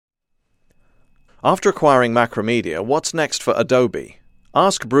After acquiring Macromedia, what's next for Adobe?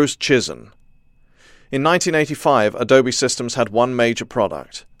 Ask Bruce Chizen. In 1985, Adobe Systems had one major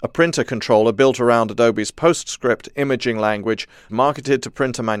product, a printer controller built around Adobe's PostScript imaging language marketed to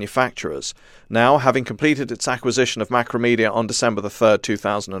printer manufacturers. Now, having completed its acquisition of Macromedia on December 3,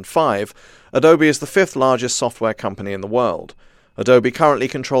 2005, Adobe is the fifth largest software company in the world. Adobe currently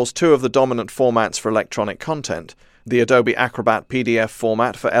controls two of the dominant formats for electronic content, the Adobe Acrobat PDF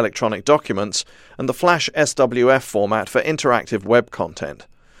format for electronic documents and the Flash SWF format for interactive web content.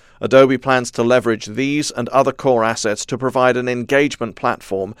 Adobe plans to leverage these and other core assets to provide an engagement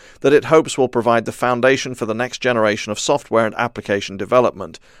platform that it hopes will provide the foundation for the next generation of software and application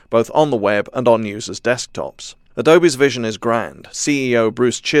development, both on the web and on users' desktops. Adobe's vision is grand. CEO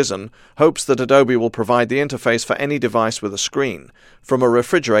Bruce Chizen hopes that Adobe will provide the interface for any device with a screen, from a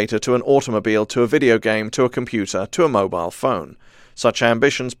refrigerator to an automobile to a video game to a computer to a mobile phone. Such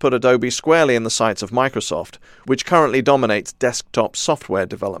ambitions put Adobe squarely in the sights of Microsoft, which currently dominates desktop software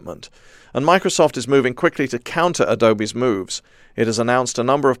development. And Microsoft is moving quickly to counter Adobe's moves. It has announced a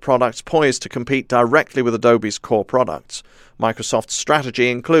number of products poised to compete directly with Adobe's core products. Microsoft's strategy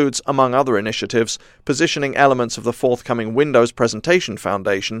includes, among other initiatives, positioning elements of the forthcoming Windows Presentation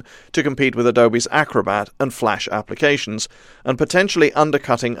Foundation to compete with Adobe's Acrobat and Flash applications, and potentially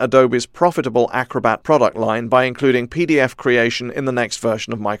undercutting Adobe's profitable Acrobat product line by including PDF creation in the next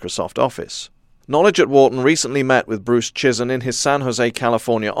version of Microsoft Office. Knowledge at Wharton recently met with Bruce Chizen in his San Jose,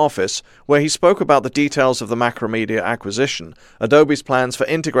 California office, where he spoke about the details of the Macromedia acquisition, Adobe's plans for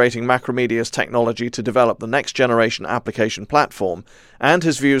integrating Macromedia's technology to develop the next-generation application platform, and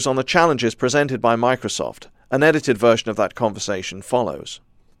his views on the challenges presented by Microsoft. An edited version of that conversation follows.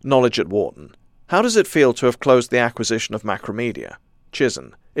 Knowledge at Wharton. How does it feel to have closed the acquisition of Macromedia?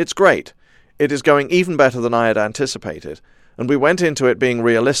 Chizen. It's great. It is going even better than I had anticipated. And we went into it being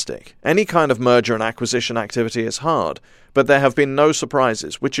realistic. Any kind of merger and acquisition activity is hard, but there have been no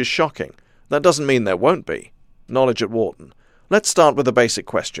surprises, which is shocking. That doesn't mean there won't be. Knowledge at Wharton. Let's start with a basic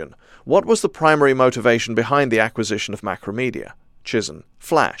question. What was the primary motivation behind the acquisition of Macromedia? Chizen.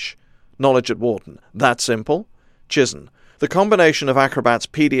 Flash. Knowledge at Wharton. That simple? Chizen. The combination of Acrobat's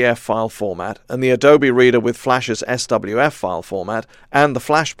PDF file format and the Adobe Reader with Flash's SWF file format and the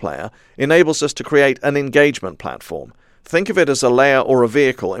Flash Player enables us to create an engagement platform. Think of it as a layer or a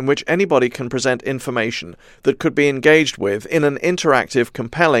vehicle in which anybody can present information that could be engaged with in an interactive,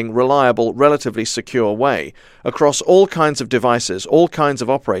 compelling, reliable, relatively secure way across all kinds of devices, all kinds of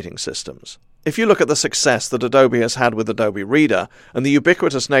operating systems. If you look at the success that Adobe has had with Adobe Reader and the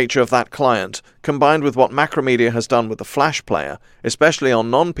ubiquitous nature of that client, combined with what Macromedia has done with the Flash Player, especially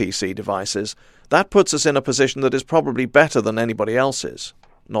on non-PC devices, that puts us in a position that is probably better than anybody else's.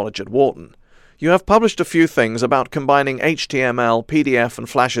 Knowledge at Wharton. You have published a few things about combining HTML, PDF, and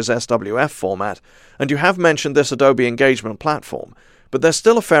Flash's SWF format, and you have mentioned this Adobe engagement platform, but there's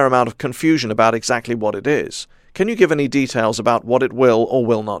still a fair amount of confusion about exactly what it is. Can you give any details about what it will or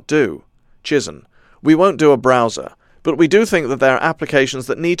will not do? Chizen. We won't do a browser, but we do think that there are applications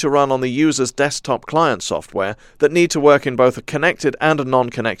that need to run on the user's desktop client software that need to work in both a connected and a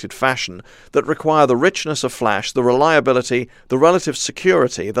non-connected fashion that require the richness of Flash, the reliability, the relative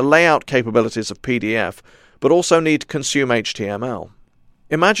security, the layout capabilities of PDF, but also need to consume HTML.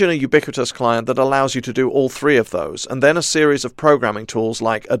 Imagine a ubiquitous client that allows you to do all three of those, and then a series of programming tools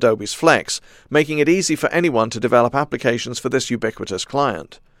like Adobe's Flex, making it easy for anyone to develop applications for this ubiquitous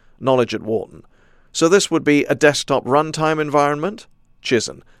client. Knowledge at Wharton. So this would be a desktop runtime environment?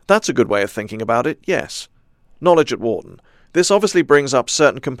 Chizen. That's a good way of thinking about it, yes. Knowledge at Wharton. This obviously brings up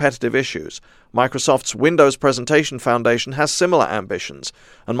certain competitive issues. Microsoft's Windows Presentation Foundation has similar ambitions,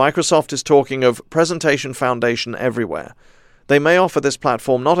 and Microsoft is talking of Presentation Foundation everywhere. They may offer this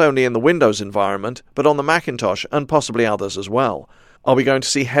platform not only in the Windows environment, but on the Macintosh and possibly others as well. Are we going to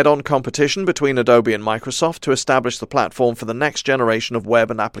see head-on competition between Adobe and Microsoft to establish the platform for the next generation of web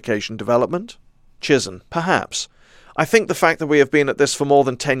and application development? Chizen. Perhaps. I think the fact that we have been at this for more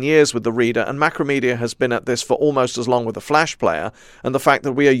than 10 years with the Reader and Macromedia has been at this for almost as long with the Flash Player, and the fact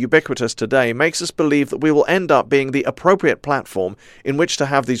that we are ubiquitous today makes us believe that we will end up being the appropriate platform in which to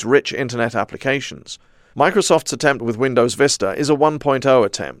have these rich Internet applications. Microsoft's attempt with Windows Vista is a 1.0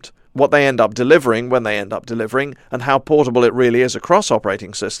 attempt. What they end up delivering when they end up delivering, and how portable it really is across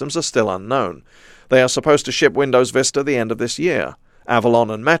operating systems are still unknown. They are supposed to ship Windows Vista the end of this year. Avalon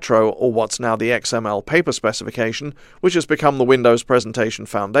and Metro, or what's now the XML paper specification, which has become the Windows Presentation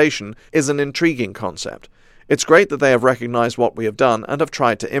Foundation, is an intriguing concept. It's great that they have recognized what we have done and have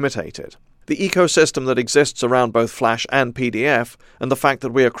tried to imitate it. The ecosystem that exists around both Flash and PDF, and the fact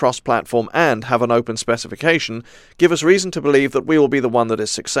that we are cross-platform and have an open specification, give us reason to believe that we will be the one that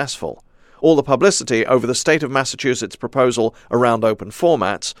is successful. all the publicity over the state of Massachusetts proposal around open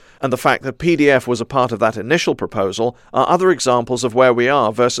formats, and the fact that PDF was a part of that initial proposal are other examples of where we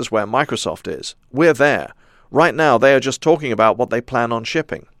are versus where Microsoft is. We're there. Right now, they are just talking about what they plan on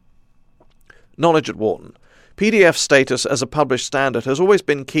shipping. Knowledge at Wharton. PDF status as a published standard has always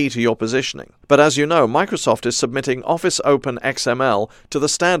been key to your positioning, but as you know, Microsoft is submitting Office Open XML to the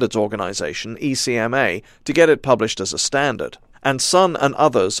Standards Organization, ECMA, to get it published as a standard. And Sun and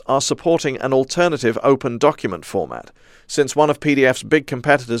others are supporting an alternative open document format. Since one of PDF's big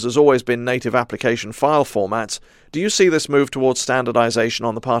competitors has always been native application file formats, do you see this move towards standardization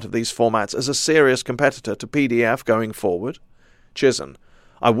on the part of these formats as a serious competitor to PDF going forward? Chizzen.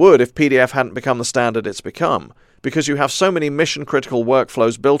 I would if PDF hadn't become the standard it's become, because you have so many mission-critical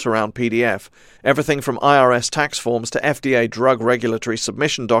workflows built around PDF, everything from IRS tax forms to FDA drug regulatory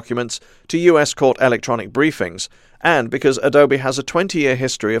submission documents to US court electronic briefings, and because Adobe has a 20-year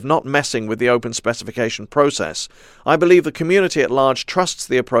history of not messing with the open specification process, I believe the community at large trusts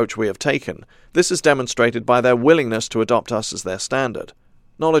the approach we have taken. This is demonstrated by their willingness to adopt us as their standard.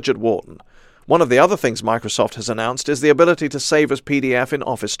 Knowledge at Wharton. One of the other things Microsoft has announced is the ability to save as PDF in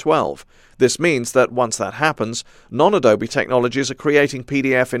Office 12. This means that once that happens, non-Adobe technologies are creating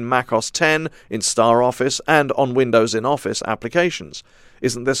PDF in macOS 10, in StarOffice, and on Windows in Office applications.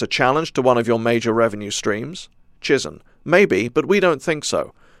 Isn't this a challenge to one of your major revenue streams? Chizzen. Maybe, but we don't think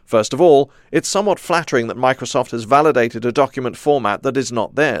so. First of all, it's somewhat flattering that Microsoft has validated a document format that is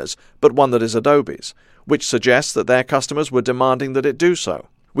not theirs, but one that is Adobe's, which suggests that their customers were demanding that it do so.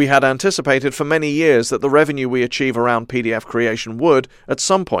 We had anticipated for many years that the revenue we achieve around PDF creation would, at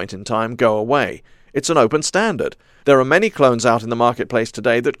some point in time, go away. It's an open standard. There are many clones out in the marketplace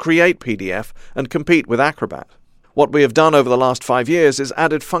today that create PDF and compete with Acrobat. What we have done over the last 5 years is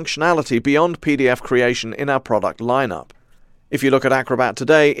added functionality beyond PDF creation in our product lineup. If you look at Acrobat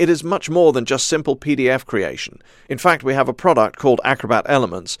today, it is much more than just simple PDF creation. In fact, we have a product called Acrobat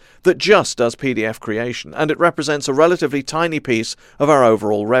Elements that just does PDF creation, and it represents a relatively tiny piece of our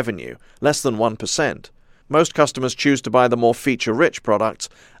overall revenue, less than 1%. Most customers choose to buy the more feature-rich products,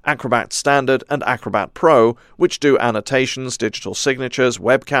 Acrobat Standard and Acrobat Pro, which do annotations, digital signatures,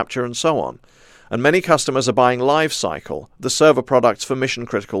 web capture, and so on. And many customers are buying LiveCycle, the server products for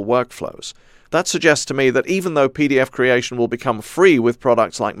mission-critical workflows. That suggests to me that even though PDF creation will become free with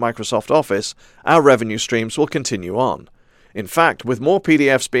products like Microsoft Office, our revenue streams will continue on. In fact, with more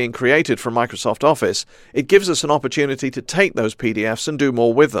PDFs being created from Microsoft Office, it gives us an opportunity to take those PDFs and do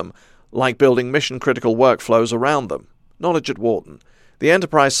more with them, like building mission-critical workflows around them. Knowledge at Wharton. The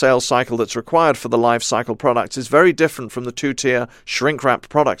enterprise sales cycle that's required for the LiveCycle products is very different from the two-tier, shrink-wrapped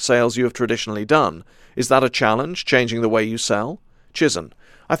product sales you have traditionally done. Is that a challenge, changing the way you sell? Chizzen.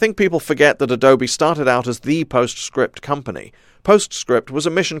 I think people forget that Adobe started out as the PostScript company. PostScript was a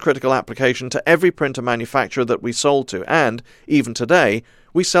mission-critical application to every printer manufacturer that we sold to, and, even today,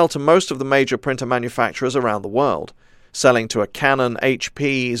 we sell to most of the major printer manufacturers around the world. Selling to a Canon,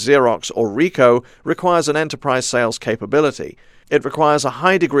 HP, Xerox, or Ricoh requires an enterprise sales capability. It requires a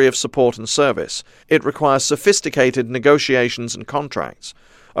high degree of support and service. It requires sophisticated negotiations and contracts.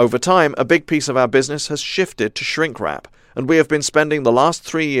 Over time, a big piece of our business has shifted to shrink-wrap, and we have been spending the last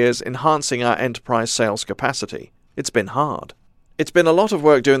 3 years enhancing our enterprise sales capacity. It's been hard. It's been a lot of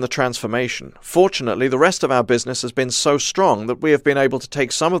work doing the transformation. Fortunately, the rest of our business has been so strong that we have been able to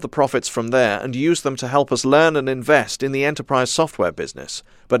take some of the profits from there and use them to help us learn and invest in the enterprise software business.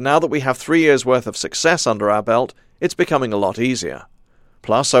 But now that we have 3 years' worth of success under our belt, it's becoming a lot easier.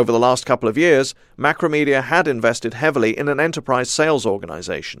 Plus, over the last couple of years, Macromedia had invested heavily in an enterprise sales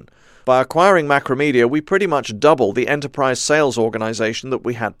organization. By acquiring Macromedia, we pretty much doubled the enterprise sales organization that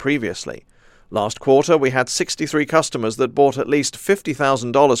we had previously. Last quarter, we had 63 customers that bought at least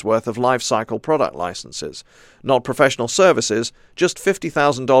 $50,000 worth of LiveCycle product licenses. Not professional services, just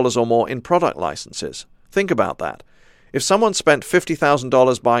 $50,000 or more in product licenses. Think about that. If someone spent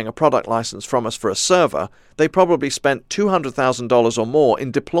 $50,000 buying a product license from us for a server, they probably spent $200,000 or more in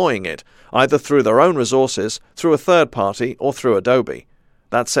deploying it, either through their own resources, through a third party, or through Adobe.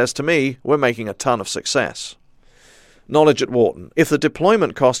 That says to me, we're making a ton of success. Knowledge at Wharton. If the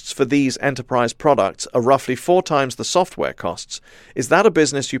deployment costs for these enterprise products are roughly 4 times the software costs, is that a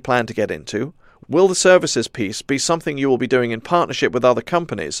business you plan to get into? Will the services piece be something you will be doing in partnership with other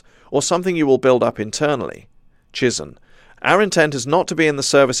companies, or something you will build up internally? Chizzen. Our intent is not to be in the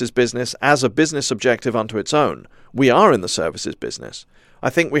services business as a business objective unto its own. We are in the services business. I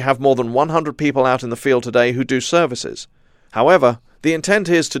think we have more than 100 people out in the field today who do services. However, the intent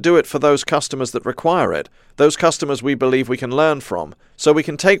is to do it for those customers that require it, those customers we believe we can learn from, so we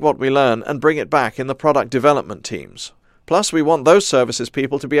can take what we learn and bring it back in the product development teams. Plus, we want those services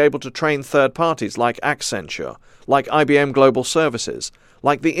people to be able to train third parties like Accenture, like IBM Global Services,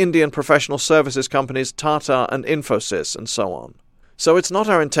 like the Indian professional services companies Tata and Infosys, and so on. So it's not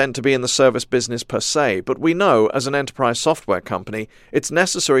our intent to be in the service business per se, but we know, as an enterprise software company, it's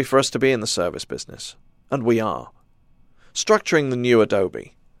necessary for us to be in the service business. And we are. Structuring the new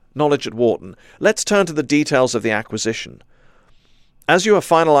Adobe. Knowledge at Wharton. Let's turn to the details of the acquisition. As you are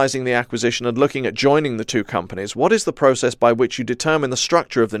finalizing the acquisition and looking at joining the two companies, what is the process by which you determine the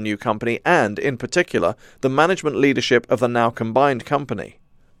structure of the new company and, in particular, the management leadership of the now combined company?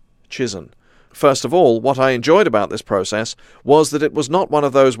 Chizen. First of all, what I enjoyed about this process was that it was not one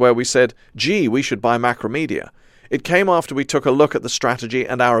of those where we said, gee, we should buy Macromedia. It came after we took a look at the strategy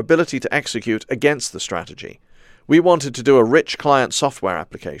and our ability to execute against the strategy. We wanted to do a rich client software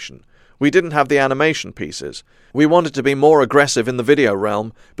application. We didn't have the animation pieces. We wanted to be more aggressive in the video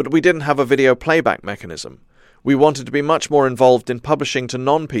realm, but we didn't have a video playback mechanism. We wanted to be much more involved in publishing to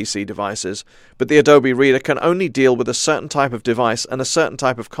non-PC devices, but the Adobe Reader can only deal with a certain type of device and a certain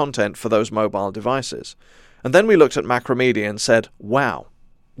type of content for those mobile devices. And then we looked at Macromedia and said, wow,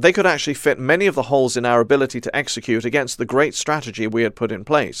 they could actually fit many of the holes in our ability to execute against the great strategy we had put in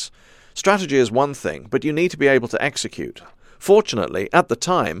place. Strategy is one thing, but you need to be able to execute. Fortunately, at the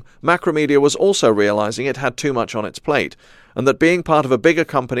time, Macromedia was also realizing it had too much on its plate, and that being part of a bigger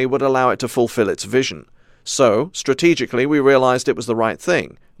company would allow it to fulfill its vision. So, strategically, we realized it was the right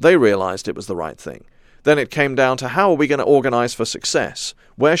thing. They realized it was the right thing. Then it came down to how are we going to organize for success?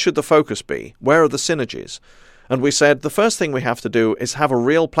 Where should the focus be? Where are the synergies? And we said the first thing we have to do is have a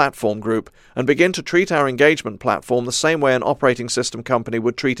real platform group and begin to treat our engagement platform the same way an operating system company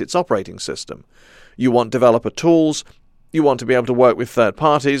would treat its operating system. You want developer tools. You want to be able to work with third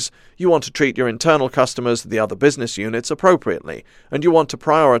parties. You want to treat your internal customers, the other business units, appropriately. And you want to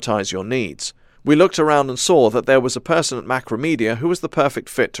prioritize your needs. We looked around and saw that there was a person at Macromedia who was the perfect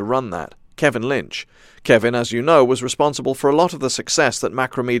fit to run that, Kevin Lynch. Kevin, as you know, was responsible for a lot of the success that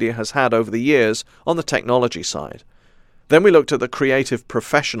Macromedia has had over the years on the technology side. Then we looked at the creative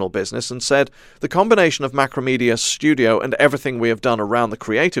professional business and said the combination of Macromedia Studio and everything we have done around the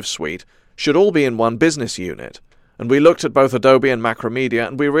creative suite should all be in one business unit. And we looked at both Adobe and Macromedia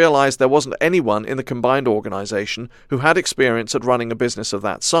and we realized there wasn't anyone in the combined organization who had experience at running a business of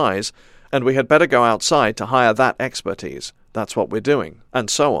that size, and we had better go outside to hire that expertise. That's what we're doing, and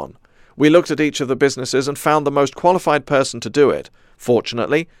so on. We looked at each of the businesses and found the most qualified person to do it.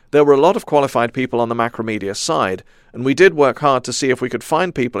 Fortunately, there were a lot of qualified people on the Macromedia side, and we did work hard to see if we could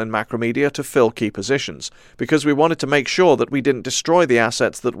find people in Macromedia to fill key positions, because we wanted to make sure that we didn't destroy the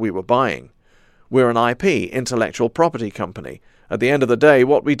assets that we were buying. We're an IP, intellectual property company. At the end of the day,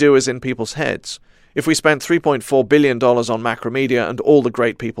 what we do is in people's heads. If we spent $3.4 billion on Macromedia and all the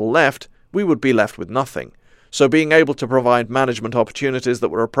great people left, we would be left with nothing. So being able to provide management opportunities that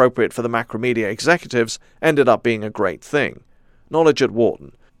were appropriate for the Macromedia executives ended up being a great thing. Knowledge at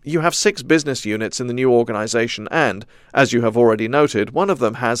Wharton. You have 6 business units in the new organization and, as you have already noted, one of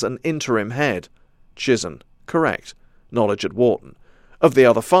them has an interim head. Chizen. Correct. Knowledge at Wharton. Of the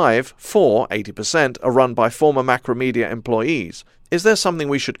other 5, 4, 80%, are run by former Macromedia employees. Is there something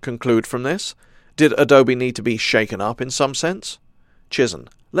we should conclude from this? Did Adobe need to be shaken up in some sense? Chizen.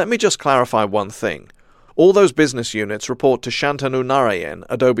 Let me just clarify one thing. All those business units report to Shantanu Narayan,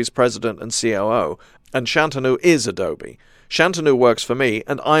 Adobe's president and COO, and Shantanu is Adobe. Shantanu works for me,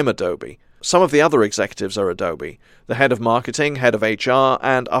 and I'm Adobe. Some of the other executives are Adobe, the head of marketing, head of HR,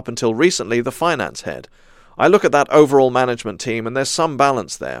 and up until recently, the finance head. I look at that overall management team, and there's some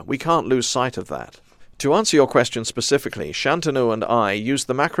balance there. We can't lose sight of that. To answer your question specifically, Shantanu and I used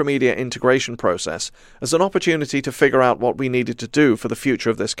the Macromedia integration process as an opportunity to figure out what we needed to do for the future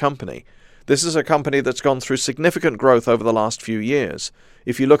of this company. This is a company that's gone through significant growth over the last few years.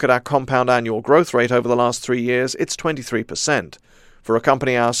 If you look at our compound annual growth rate over the last 3 years, it's 23%. For a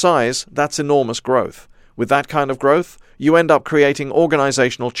company our size, that's enormous growth. With that kind of growth, you end up creating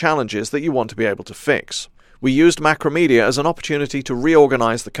organizational challenges that you want to be able to fix. We used Macromedia as an opportunity to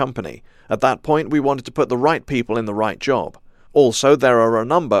reorganize the company. At that point, we wanted to put the right people in the right job. Also, there are a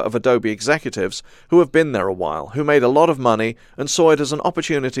number of Adobe executives who have been there a while, who made a lot of money and saw it as an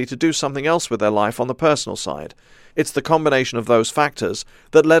opportunity to do something else with their life on the personal side. It's the combination of those factors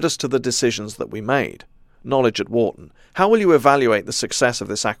that led us to the decisions that we made. Knowledge at Wharton. How will you evaluate the success of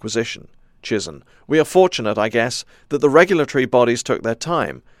this acquisition? Chizen. We are fortunate, I guess, that the regulatory bodies took their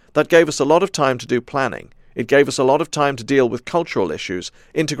time. That gave us a lot of time to do planning. It gave us a lot of time to deal with cultural issues,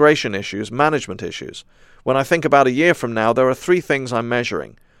 integration issues, management issues. When I think about a year from now, there are 3 things I'm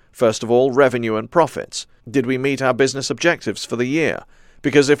measuring. First of all, revenue and profits. Did we meet our business objectives for the year?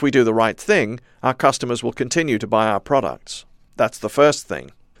 Because if we do the right thing, our customers will continue to buy our products. That's the first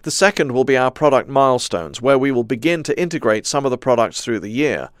thing. The second will be our product milestones, where we will begin to integrate some of the products through the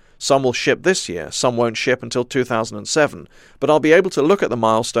year. Some will ship this year, some won't ship until 2007, but I'll be able to look at the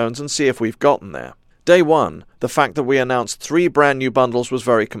milestones and see if we've gotten there. Day one, the fact that we announced 3 brand new bundles was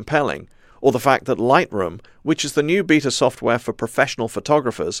very compelling, or the fact that Lightroom, which is the new beta software for professional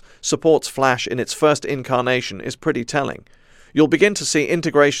photographers, supports Flash in its first incarnation is pretty telling. You'll begin to see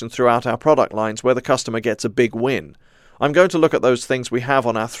integration throughout our product lines where the customer gets a big win. I'm going to look at those things we have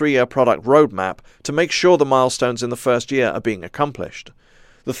on our 3-year product roadmap to make sure the milestones in the first year are being accomplished.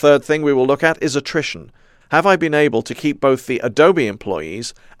 The third thing we will look at is attrition. Have I been able to keep both the Adobe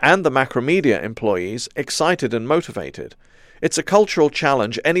employees and the Macromedia employees excited and motivated? It's a cultural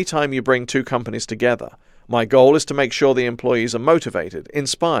challenge anytime you bring 2 companies together. My goal is to make sure the employees are motivated,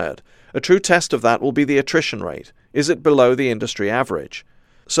 inspired. A true test of that will be the attrition rate. Is it below the industry average?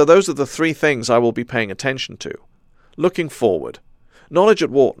 So those are the 3 things I will be paying attention to. Looking forward. Knowledge at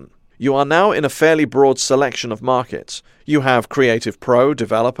Wharton. You are now in a fairly broad selection of markets. You have Creative Pro,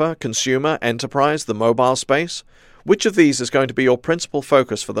 Developer, Consumer, Enterprise, the mobile space. Which of these is going to be your principal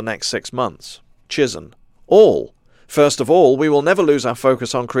focus for the next 6 months? Chizen. All. First of all, we will never lose our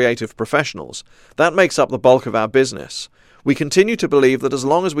focus on creative professionals. That makes up the bulk of our business. We continue to believe that as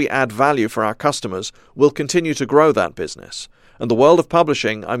long as we add value for our customers, we'll continue to grow that business. And the world of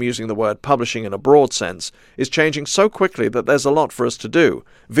publishing, I'm using the word publishing in a broad sense, is changing so quickly that there's a lot for us to do.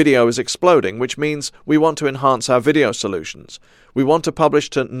 Video is exploding, which means we want to enhance our video solutions. We want to publish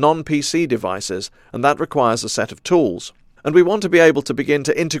to non-PC devices, and that requires a set of tools. And we want to be able to begin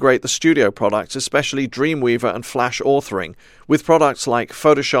to integrate the studio products, especially Dreamweaver and Flash authoring, with products like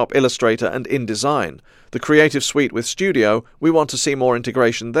Photoshop, Illustrator, and InDesign. The Creative Suite with Studio, we want to see more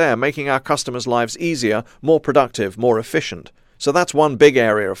integration there, making our customers' lives easier, more productive, more efficient. So that's one big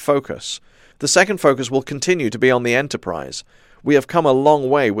area of focus. The second focus will continue to be on the enterprise. We have come a long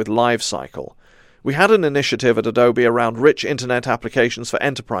way with LiveCycle. We had an initiative at Adobe around rich internet applications for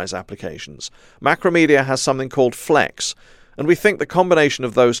enterprise applications. Macromedia has something called Flex, and we think the combination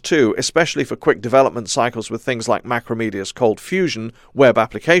of those two, especially for quick development cycles with things like Macromedia's Cold Fusion web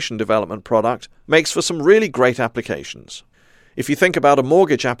application development product, makes for some really great applications. If you think about a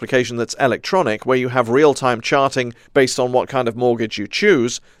mortgage application that's electronic, where you have real-time charting based on what kind of mortgage you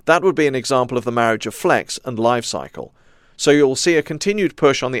choose, that would be an example of the marriage of Flex and LiveCycle. So you'll see a continued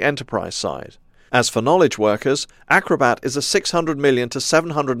push on the enterprise side. As for knowledge workers, Acrobat is a $600 million to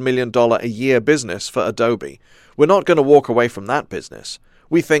 $700 million a year business for Adobe. We're not going to walk away from that business.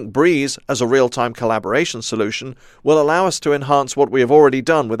 We think Breeze, as a real-time collaboration solution, will allow us to enhance what we have already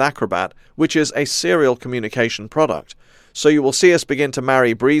done with Acrobat, which is a serial communication product. So you will see us begin to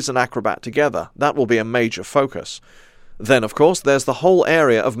marry Breeze and Acrobat together. That will be a major focus. Then, of course, there's the whole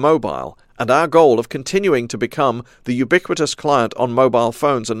area of mobile, and our goal of continuing to become the ubiquitous client on mobile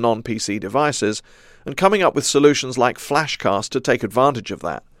phones and non-PC devices, and coming up with solutions like Flashcast to take advantage of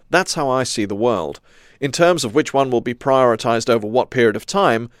that. That's how I see the world. In terms of which one will be prioritized over what period of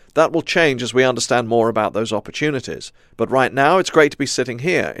time, that will change as we understand more about those opportunities. But right now, it's great to be sitting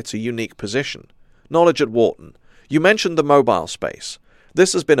here. It's a unique position. Knowledge at Wharton. You mentioned the mobile space.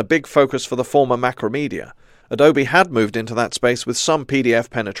 This has been a big focus for the former Macromedia. Adobe had moved into that space with some PDF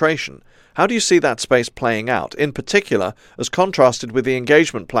penetration. How do you see that space playing out, in particular as contrasted with the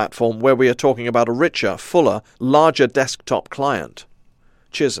engagement platform where we are talking about a richer, fuller, larger desktop client?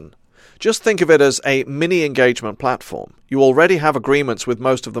 Chizen. Just think of it as a mini engagement platform. You already have agreements with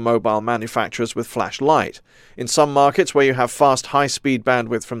most of the mobile manufacturers with Flash Lite. In some markets where you have fast, high-speed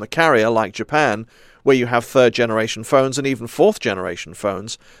bandwidth from the carrier, like Japan, where you have third-generation phones and even fourth-generation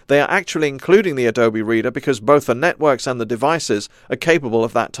phones, they are actually including the Adobe Reader because both the networks and the devices are capable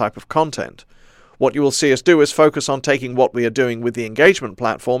of that type of content. What you will see us do is focus on taking what we are doing with the engagement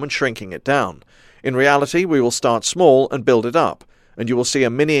platform and shrinking it down. In reality, we will start small and build it up, and you will see a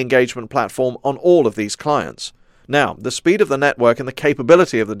mini engagement platform on all of these clients. Now, the speed of the network and the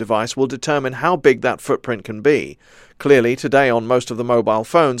capability of the device will determine how big that footprint can be. Clearly, today on most of the mobile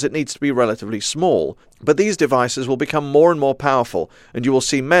phones it needs to be relatively small, but these devices will become more and more powerful, and you will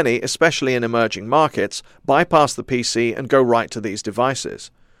see many, especially in emerging markets, bypass the PC and go right to these devices.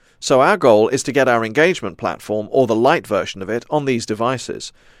 So our goal is to get our engagement platform, or the light version of it, on these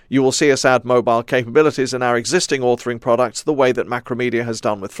devices. You will see us add mobile capabilities in our existing authoring products the way that Macromedia has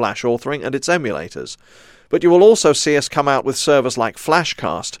done with Flash authoring and its emulators. But you will also see us come out with servers like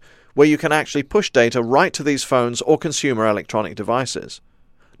Flashcast, where you can actually push data right to these phones or consumer electronic devices.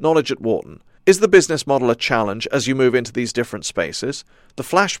 Knowledge at Wharton. Is the business model a challenge as you move into these different spaces? The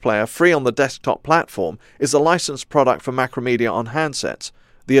Flash Player, free on the desktop platform, is a licensed product for Macromedia on handsets.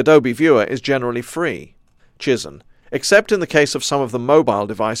 The Adobe Viewer is generally free. Chizen. Except in the case of some of the mobile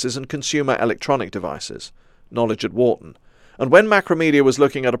devices and consumer electronic devices. Knowledge at Wharton. And when Macromedia was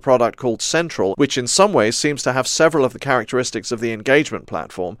looking at a product called Central, which in some ways seems to have several of the characteristics of the engagement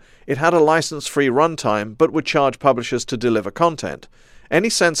platform, it had a license-free runtime but would charge publishers to deliver content. Any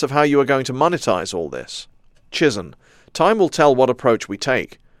sense of how you are going to monetize all this? Chizen. Time will tell what approach we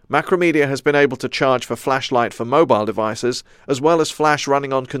take. Macromedia has been able to charge for Flashlight for mobile devices, as well as Flash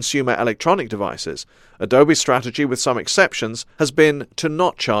running on consumer electronic devices. Adobe's strategy, with some exceptions, has been to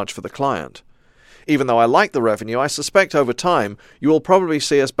not charge for the client. Even though I like the revenue, I suspect over time you will probably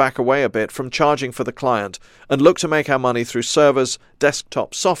see us back away a bit from charging for the client and look to make our money through servers,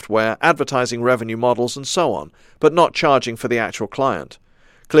 desktop software, advertising revenue models, and so on, but not charging for the actual client.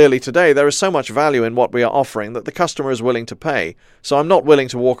 Clearly today there is so much value in what we are offering that the customer is willing to pay, so I'm not willing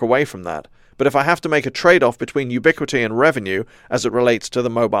to walk away from that. But if I have to make a trade-off between ubiquity and revenue as it relates to the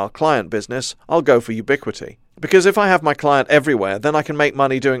mobile client business, I'll go for ubiquity. Because if I have my client everywhere, then I can make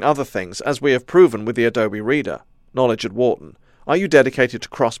money doing other things, as we have proven with the Adobe Reader. Knowledge at Wharton. Are you dedicated to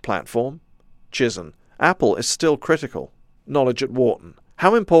cross-platform? Chizen. Apple is still critical. Knowledge at Wharton.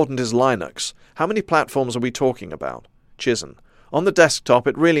 How important is Linux? How many platforms are we talking about? Chizen. On the desktop,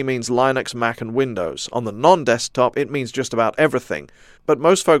 it really means Linux, Mac, and Windows. On the non-desktop, it means just about everything. But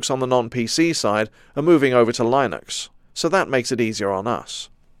most folks on the non-PC side are moving over to Linux, so that makes it easier on us.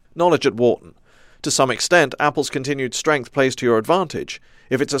 Knowledge at Wharton. To some extent, Apple's continued strength plays to your advantage.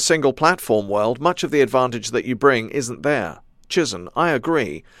 If it's a single platform world, much of the advantage that you bring isn't there. Chizen, I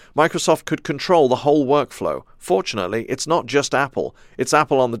agree. Microsoft could control the whole workflow. Fortunately, it's not just Apple. It's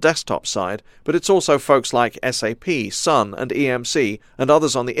Apple on the desktop side, but it's also folks like SAP, Sun, and EMC, and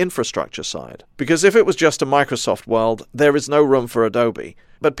others on the infrastructure side. Because if it was just a Microsoft world, there is no room for Adobe.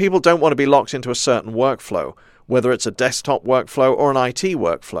 But people don't want to be locked into a certain workflow, whether it's a desktop workflow or an IT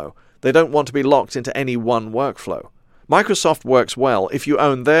workflow. They don't want to be locked into any one workflow. Microsoft works well if you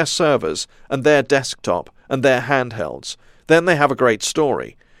own their servers and their desktop and their handhelds. Then they have a great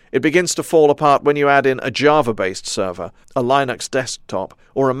story. It begins to fall apart when you add in a Java-based server, a Linux desktop,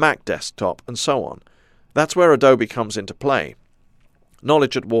 or a Mac desktop, and so on. That's where Adobe comes into play.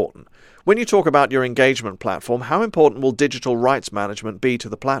 Knowledge at Wharton. When you talk about your engagement platform, how important will digital rights management be to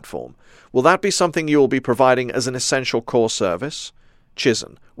the platform? Will that be something you will be providing as an essential core service?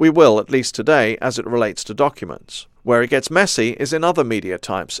 Chizen. We will, at least today, as it relates to documents. Where it gets messy is in other media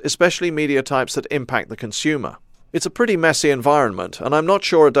types, especially media types that impact the consumer. It's a pretty messy environment, and I'm not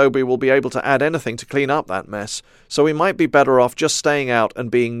sure Adobe will be able to add anything to clean up that mess, so we might be better off just staying out and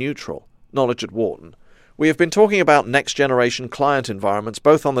being neutral. Knowledge at Wharton. We have been talking about next-generation client environments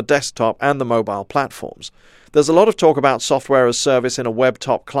both on the desktop and the mobile platforms. There's a lot of talk about software as service in a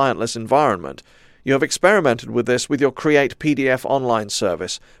web-top clientless environment. You have experimented with this with your Create PDF online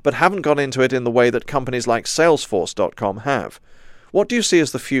service, but haven't got into it in the way that companies like Salesforce.com have. What do you see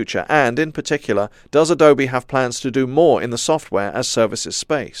as the future, and, in particular, does Adobe have plans to do more in the software as services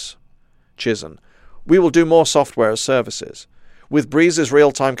space? Chizen. We will do more software as services. With Breeze's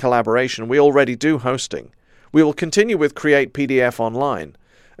real-time collaboration, we already do hosting. We will continue with Create PDF Online,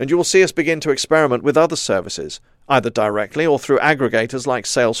 and you will see us begin to experiment with other services, either directly or through aggregators like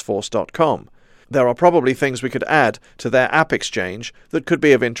Salesforce.com. There are probably things we could add to their App Exchange that could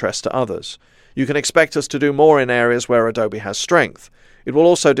be of interest to others. You can expect us to do more in areas where Adobe has strength. It will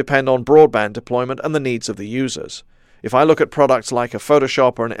also depend on broadband deployment and the needs of the users. If I look at products like a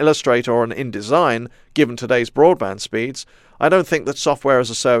Photoshop or an Illustrator or an InDesign, given today's broadband speeds, I don't think that software as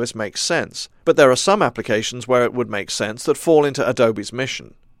a service makes sense, but there are some applications where it would make sense that fall into Adobe's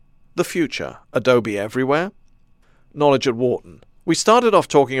mission. The future. Adobe everywhere? Knowledge at Wharton. We started off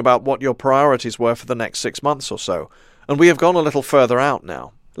talking about what your priorities were for the next 6 months or so, and we have gone a little further out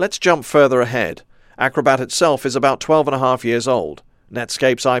now. Let's jump further ahead. Acrobat itself is about 12.5 years old.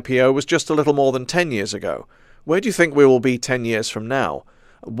 Netscape's IPO was just a little more than 10 years ago. Where do you think we will be 10 years from now?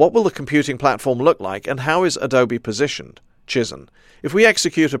 What will the computing platform look like, and how is Adobe positioned? Chizen. If we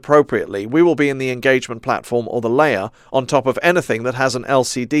execute appropriately, we will be in the engagement platform or the layer on top of anything that has an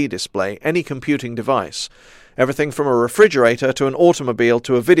LCD display, any computing device. Everything from a refrigerator to an automobile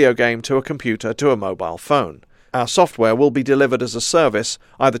to a video game to a computer to a mobile phone. Our software will be delivered as a service,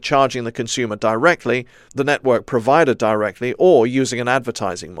 either charging the consumer directly, the network provider directly, or using an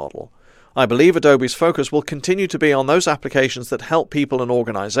advertising model. I believe Adobe's focus will continue to be on those applications that help people and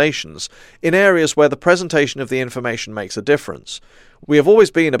organizations in areas where the presentation of the information makes a difference. We have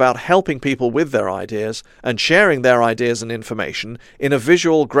always been about helping people with their ideas and sharing their ideas and information in a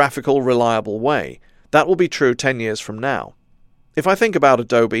visual, graphical, reliable way. That will be true 10 years from now. If I think about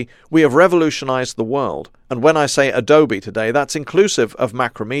Adobe, we have revolutionized the world. And when I say Adobe today, that's inclusive of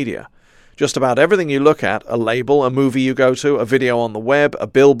Macromedia. Just about everything you look at, a label, a movie you go to, a video on the web, a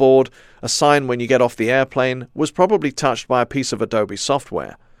billboard, a sign when you get off the airplane, was probably touched by a piece of Adobe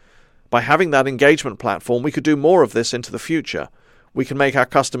software. By having that engagement platform, we could do more of this into the future. We can make our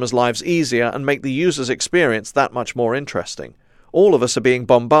customers' lives easier and make the user's experience that much more interesting. All of us are being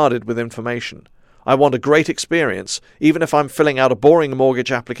bombarded with information. I want a great experience, even if I'm filling out a boring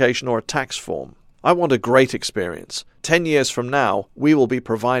mortgage application or a tax form. I want a great experience. 10 years from now, we will be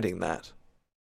providing that.